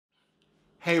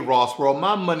Hey Ross World,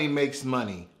 my money makes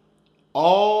money.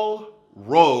 All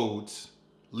roads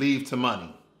lead to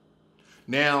money.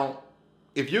 Now,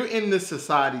 if you're in this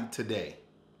society today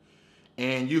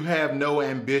and you have no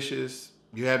ambitions,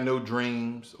 you have no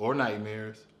dreams or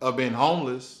nightmares of being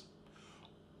homeless,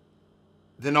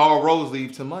 then all roads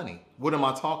lead to money. What am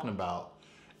I talking about?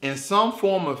 In some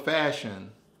form or fashion,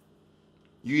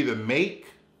 you either make,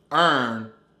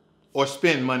 earn, or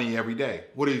spend money every day.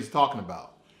 What are you talking about?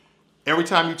 Every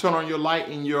time you turn on your light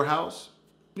in your house,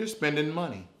 you're spending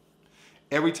money.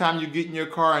 Every time you get in your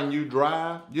car and you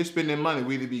drive, you're spending money,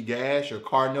 whether it be gas, your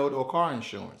car note, or car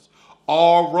insurance.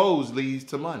 All roads leads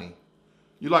to money.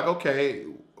 You're like, okay,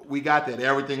 we got that.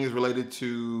 Everything is related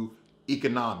to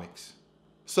economics.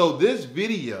 So this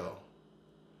video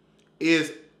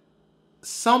is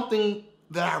something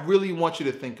that I really want you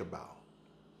to think about.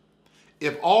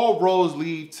 If all roads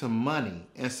lead to money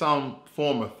in some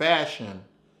form or fashion,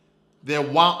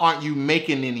 then why aren't you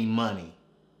making any money?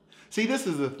 See, this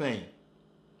is the thing.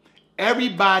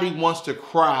 Everybody wants to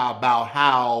cry about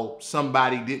how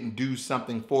somebody didn't do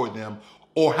something for them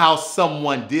or how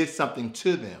someone did something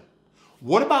to them.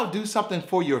 What about do something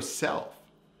for yourself?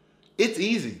 It's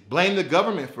easy. Blame the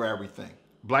government for everything.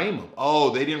 Blame them. Oh,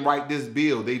 they didn't write this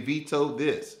bill. They vetoed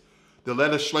this. The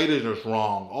legislators are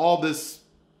wrong. All this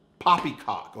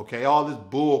poppycock, okay? All this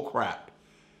bull crap.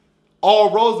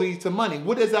 All roads lead to money.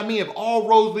 What does that mean? If all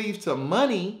roads lead to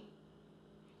money,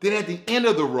 then at the end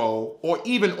of the road, or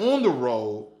even on the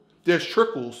road, there's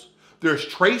trickles, there's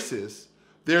traces,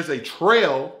 there's a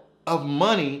trail of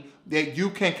money that you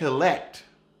can collect.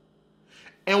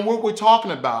 And what we're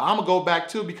talking about, I'm going to go back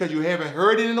to, because you haven't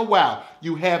heard it in a while.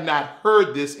 You have not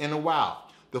heard this in a while.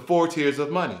 The 4 tiers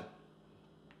of money.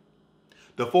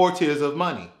 The 4 tiers of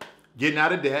money. Getting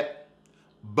out of debt,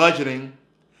 budgeting,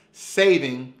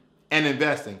 saving, and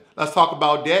investing. Let's talk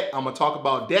about debt. I'm going to talk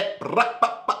about debt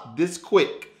this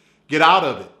quick. Get out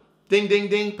of it. Ding, ding,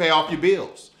 ding. Pay off your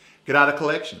bills. Get out of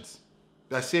collections.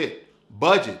 That's it.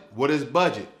 Budget. What is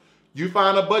budget? You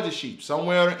find a budget sheet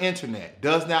somewhere on the internet.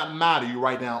 Does not matter. You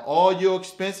write down all your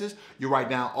expenses. You write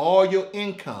down all your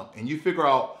income. And you figure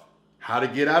out how to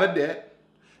get out of debt.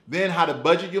 Then how to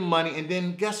budget your money. And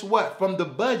then guess what? From the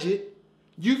budget,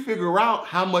 you figure out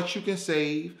how much you can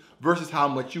save versus how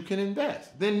much you can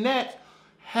invest. Then next,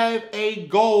 have a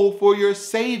goal for your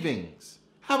savings.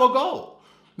 Have a goal.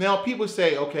 Now, people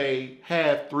say, okay,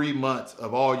 have 3 months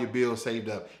of all your bills saved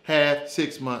up. Have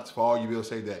 6 months for all your bills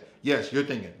saved up. Yes, you're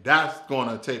thinking, that's going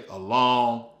to take a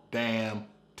long damn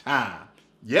time.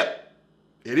 Yep,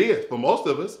 it is. For most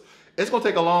of us, it's going to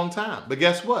take a long time. But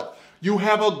guess what? You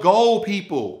have a goal,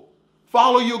 people.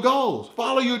 Follow your goals.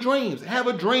 Follow your dreams. Have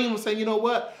a dream and say, you know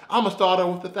what? I'm going to start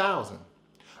out with 1,000.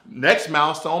 Next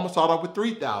milestone, I'm going to start off with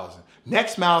 3,000.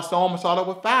 Next milestone, I'm going to start off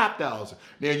with 5,000.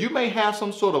 Now, you may have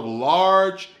some sort of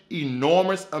large,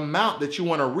 enormous amount that you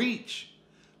want to reach,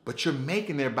 but you're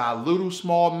making it by little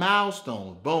small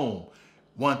milestones. Boom,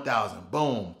 1,000,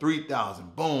 boom,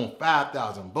 3,000, boom,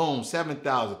 5,000, boom,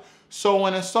 7,000, so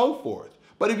on and so forth.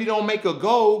 But if you don't make a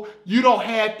goal, you don't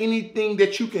have anything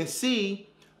that you can see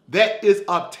that is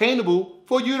obtainable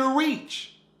for you to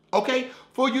reach. Okay?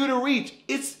 For you to reach.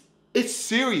 It's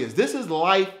serious. This is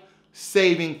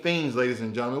life-saving things, ladies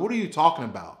and gentlemen. What are you talking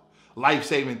about?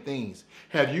 Life-saving things.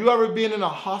 Have you ever been in a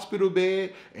hospital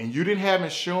bed and you didn't have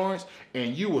insurance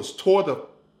and you was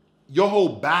your whole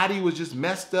body was just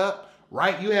messed up,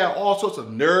 right? You had all sorts of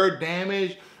nerve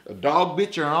damage, a dog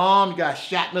bit your arm, you got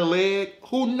shot in the leg.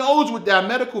 Who knows what that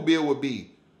medical bill would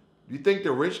be? You think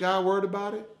the rich guy worried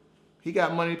about it? He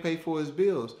got money to pay for his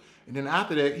bills. And then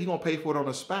after that, he gonna pay for it on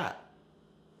the spot.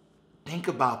 Think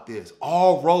about this.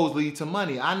 All roads lead to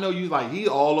money. I know you like, he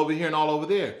all over here and all over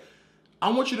there. I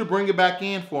want you to bring it back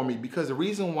in for me, because the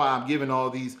reason why I'm giving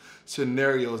all these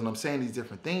scenarios and I'm saying these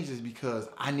different things is because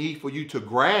I need for you to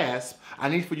grasp, I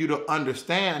need for you to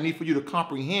understand, I need for you to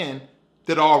comprehend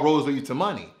that all roads lead to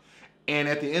money. And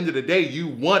at the end of the day, you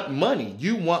want money.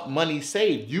 You want money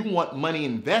saved. You want money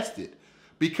invested.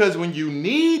 Because when you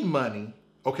need money,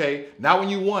 okay, not when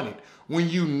you want it, when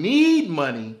you need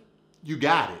money, you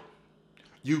got it.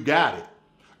 You got it.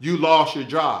 You lost your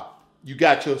job. You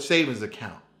got your savings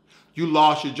account. You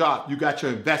lost your job. You got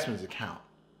your investments account.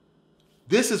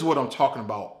 This is what I'm talking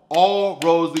about. All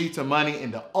roads lead to money.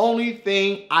 And the only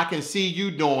thing I can see you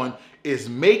doing is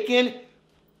making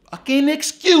fucking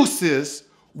excuses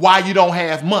why you don't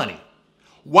have money.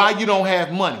 Why you don't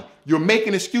have money. You're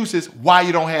making excuses why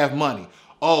you don't have money.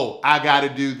 Oh, I got to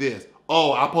do this.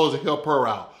 Oh, I'm supposed to help her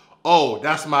out. Oh,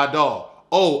 that's my dog.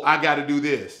 Oh, I got to do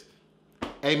this.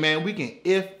 Hey man, we can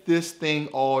if this thing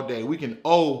all day. We can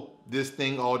this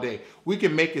thing all day. We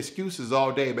can make excuses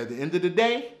all day, but at the end of the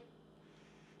day,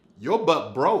 your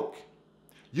butt broke.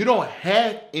 You don't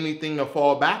have anything to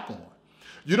fall back on.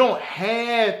 You don't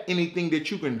have anything that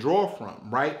you can draw from,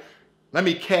 right? Let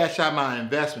me cash out my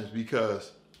investments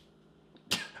because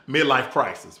midlife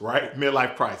crisis, right?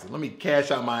 Midlife crisis. Let me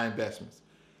cash out my investments.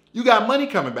 You got money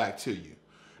coming back to you.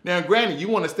 Now, granted, you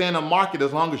want to stay in the market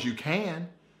as long as you can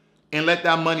and let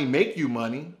that money make you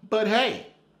money. But hey,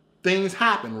 things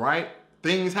happen, right?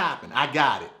 Things happen. I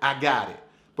got it.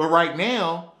 But right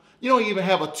now, you don't even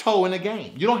have a toe in the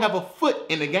game. You don't have a foot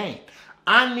in the game.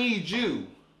 I need you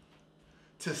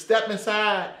to step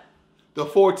inside the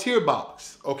 4-tier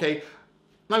box, okay?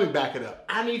 Let me back it up.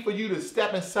 I need for you to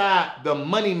step inside the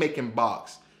money-making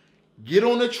box. Get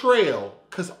on the trail,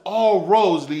 because all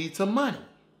roads lead to money.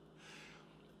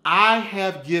 I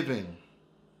have given,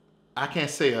 I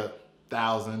can't say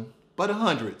 1,000, but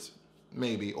hundreds,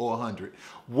 maybe, or 100,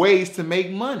 ways to make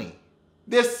money.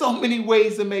 There's so many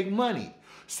ways to make money.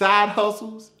 Side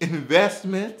hustles,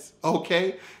 investments,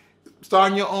 okay?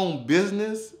 Starting your own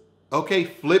business, okay?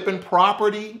 Flipping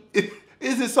property.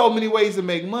 Is there so many ways to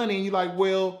make money? And you're like,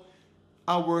 well,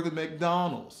 I work at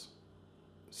McDonald's.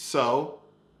 So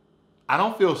I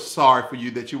don't feel sorry for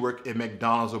you that you work at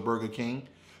McDonald's or Burger King,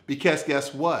 because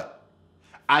guess what?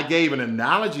 I gave an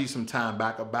analogy some time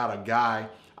back about a guy,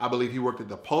 I believe he worked at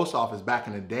the post office back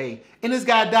in the day, and this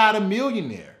guy died a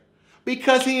millionaire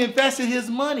because he invested his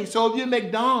money. So if you're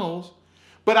McDonald's,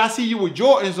 but I see you with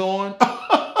Jordans on,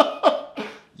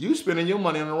 you spending your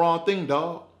money on the wrong thing,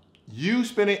 dog. You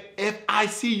spending, if I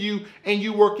see you and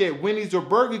you work at Wendy's or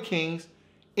Burger King's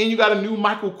and you got a new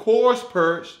Michael Kors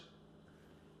purse,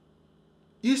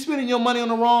 you spending your money on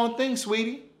the wrong thing,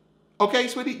 sweetie. Okay,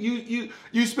 sweetie,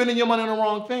 you spending your money on the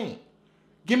wrong thing.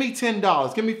 Give me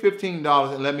 $10, give me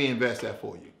 $15 and let me invest that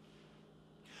for you.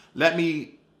 Let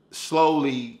me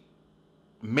slowly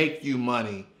make you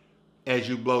money as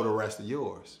you blow the rest of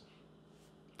yours.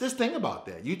 Just think about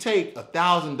that. You take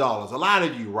 $1,000, a lot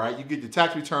of you, right? You get your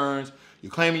tax returns,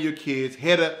 you're claiming your kids,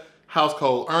 head of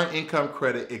household, earned income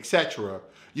credit, etc.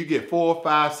 You get $4, $5,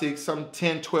 $6, some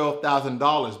 $10,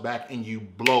 $12,000 back and you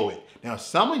blow it. Now,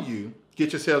 some of you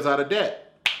get yourselves out of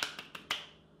debt.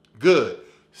 Good.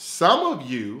 Some of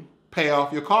you pay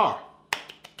off your car.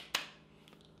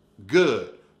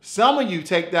 Good. Some of you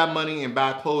take that money and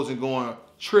buy clothes and go on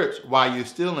trips while you're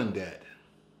still in debt.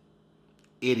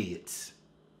 Idiots.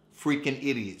 Freaking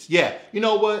idiots. Yeah, you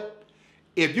know what?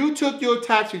 If you took your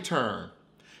tax return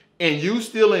and you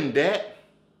still in debt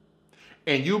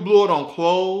and you blew it on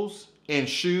clothes and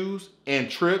shoes and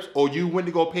trips, or you went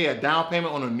to go pay a down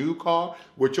payment on a new car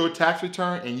with your tax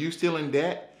return and you still in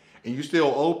debt and you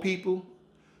still owe people,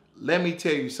 let me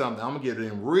tell you something. I'm going to get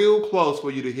in real close for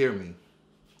you to hear me.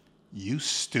 You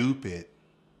stupid.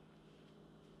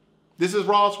 This is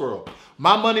Ross World.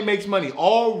 My money makes money.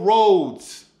 All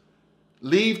roads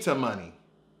lead to money.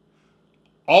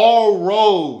 All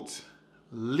roads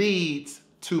lead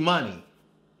to money.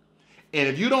 And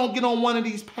if you don't get on one of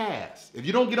these paths, if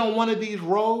you don't get on one of these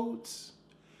roads,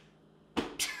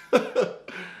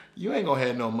 you ain't gonna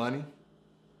have no money.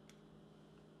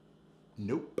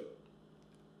 Nope.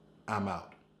 I'm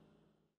out.